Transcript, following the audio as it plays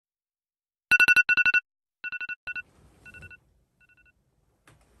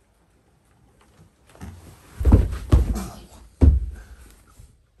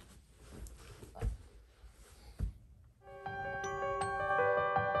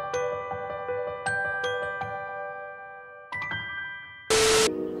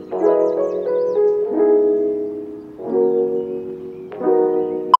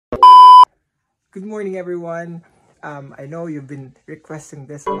Good morning, everyone. I know you've been requesting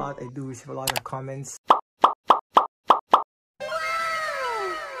this a lot. I do receive a lot of comments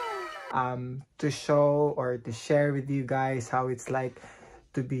to show or to share with you guys how it's like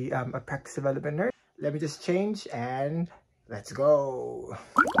to be a practice development nurse. Let me just change and let's go.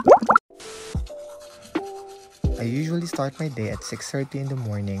 I usually start my day at 6:30 in the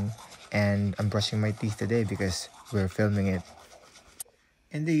morning, and I'm brushing my teeth today because we're filming it.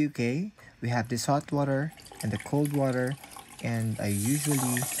 In the UK, we have this hot water and the cold water, and I usually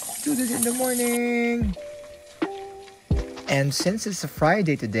do this in the morning. And since it's a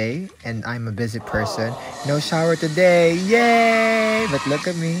Friday today, and I'm a busy person, no shower today, yay! But look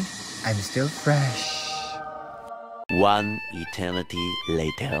at me, I'm still fresh. One eternity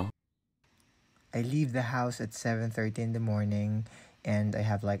later. I leave the house at 7:30 in the morning, and I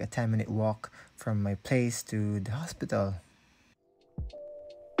have like a 10-minute walk from my place to the hospital.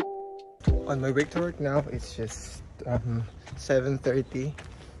 On my way to work now, it's just 7:30.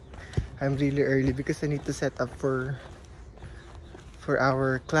 I'm really early because I need to set up for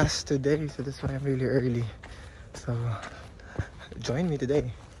our class today, so that's why I'm really early. So join me today.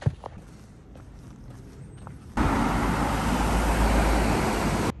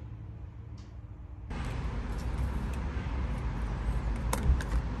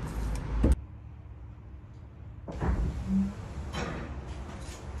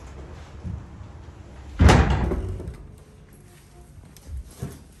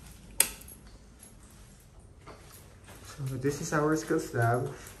 So this is our skills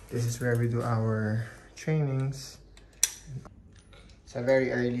lab. This is where we do our trainings. It's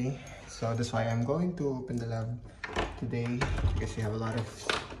very early, so that's why I'm going to open the lab today because we have a lot of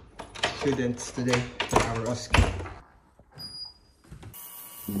students today for our OSCE.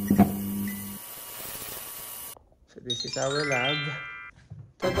 So this is our lab.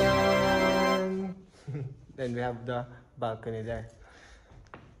 Ta-da! Then we have the balcony there.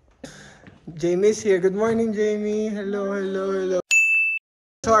 Jamie's here. Good morning, Jamie. Hello, hello, hello.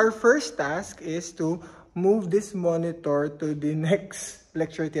 So our first task is to move this monitor to the next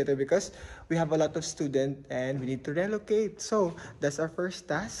lecture theater because we have a lot of students and we need to relocate. So that's our first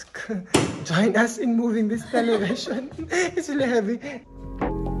task. Join us in moving this television. It's really heavy.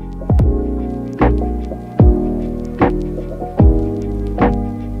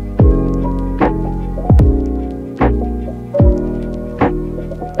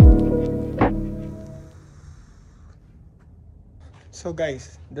 So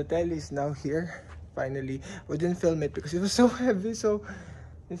guys, the telly is now here. Finally, we didn't film it because it was so heavy. So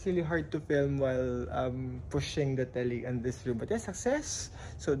it's really hard to film while pushing the telly in this room. But yeah, success.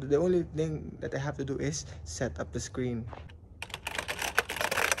 So the only thing that I have to do is set up the screen.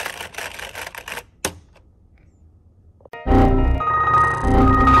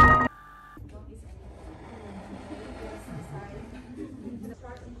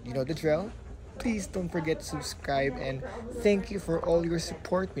 You know the drill? Please don't forget to subscribe, and thank you for all your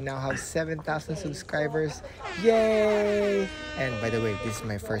support. We now have 7,000 subscribers. Yay! And by the way, this is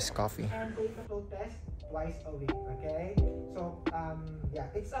my first coffee. And take a flow test twice a week, okay? So, yeah,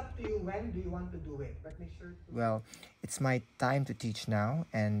 it's up to you. When do you want to do it? But make sure to... Well, it's my time to teach now,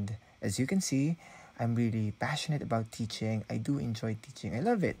 and as you can see, I'm really passionate about teaching. I do enjoy teaching. I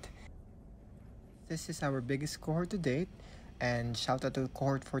love it. This is our biggest cohort to date. And shout out to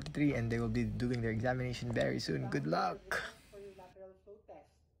cohort 43, and they will be doing their examination very soon. Good luck!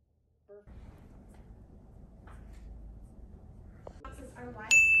 Boxes are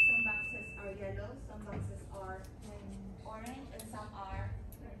white, some boxes are yellow, some boxes are orange, and some are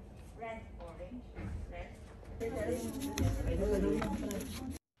red, orange, red.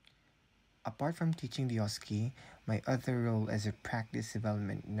 Apart from teaching the OSCE, my other role as a practice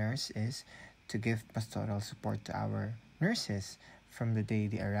development nurse is to give pastoral support to our nurses from the day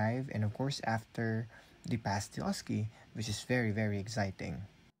they arrive and of course after they pass the OSCE, which is very, very exciting.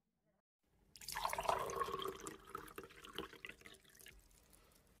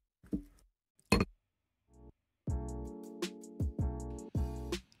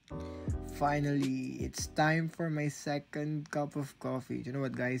 Finally, it's time for my second cup of coffee. You know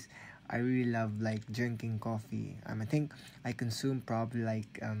what, guys? I really love like drinking coffee. I think I consume probably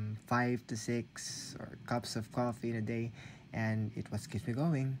like 5 to 6 or cups of coffee in a day, and it what keeps me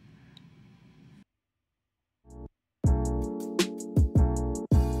going.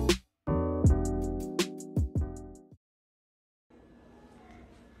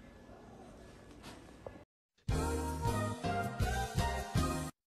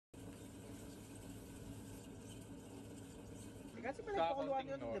 Kasi pala pakuluan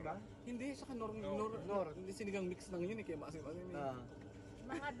yun, di ba? Hindi, saka nor. Hindi sinigang mix lang yun eh, kaya maasim-asim eh.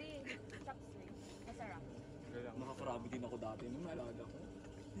 Mga B, chops eh. Makakarami din ako dati nung naalala ko.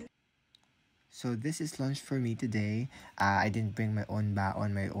 So this is lunch for me today. I didn't bring my own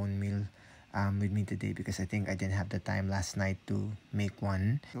baon, my own meal with me today because I think I didn't have the time last night to make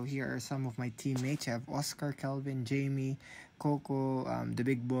one. So here are some of my teammates. I have Oscar, Kelvin, Jamie, Coco, the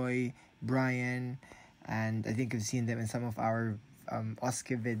big boy, Brian, and I think you've seen them in some of our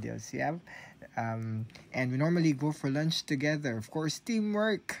Oscar videos. Yeah, and we normally go for lunch together. Of course,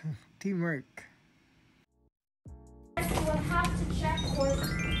 teamwork, teamwork. You will have to check for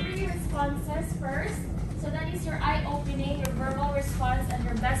 3 responses first. So that is your eye-opening, your verbal response, and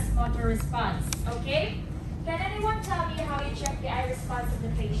your best motor response. Okay? Can anyone tell me how you check the eye response of the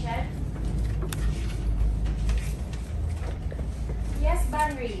patient? Yes,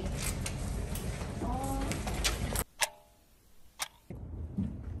 Banri. Oh.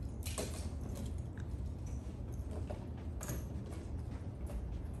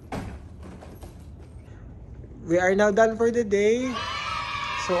 We are now done for the day.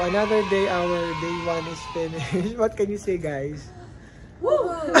 So another day, our day 1 is finished. What can you say, guys?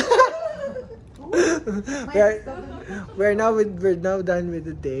 we're now done with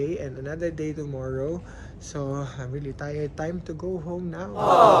the day and another day tomorrow. So I'm really tired. Time to go home now.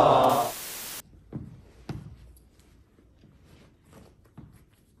 Aww.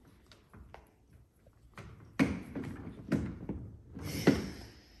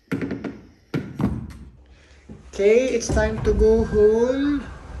 Okay, it's time to go home.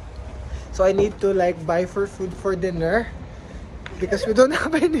 So I need to like buy for food for dinner because we don't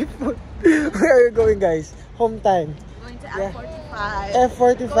have any food. Where are you going, guys? Home time. Going to F45.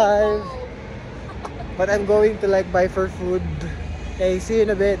 F45. But I'm going to like buy for food. Okay, see you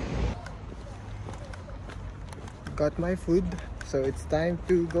in a bit. Got my food. So it's time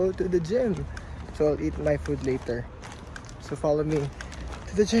to go to the gym. So I'll eat my food later. So follow me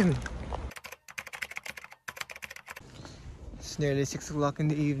to the gym. It's nearly 6 o'clock in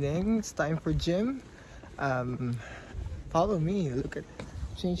the evening. It's time for gym. Follow me. Look at,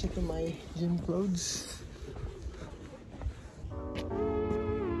 change into my gym clothes.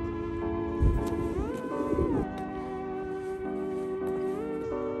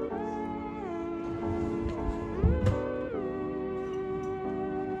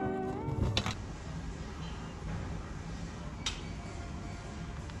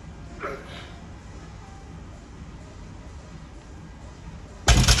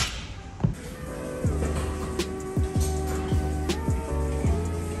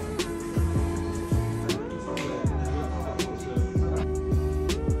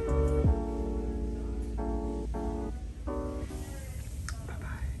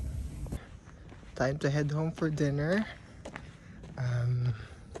 Time to head home for dinner.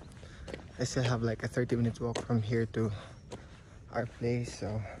 I still have like a 30-minute walk from here to our place,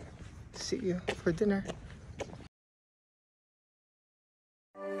 so see you for dinner.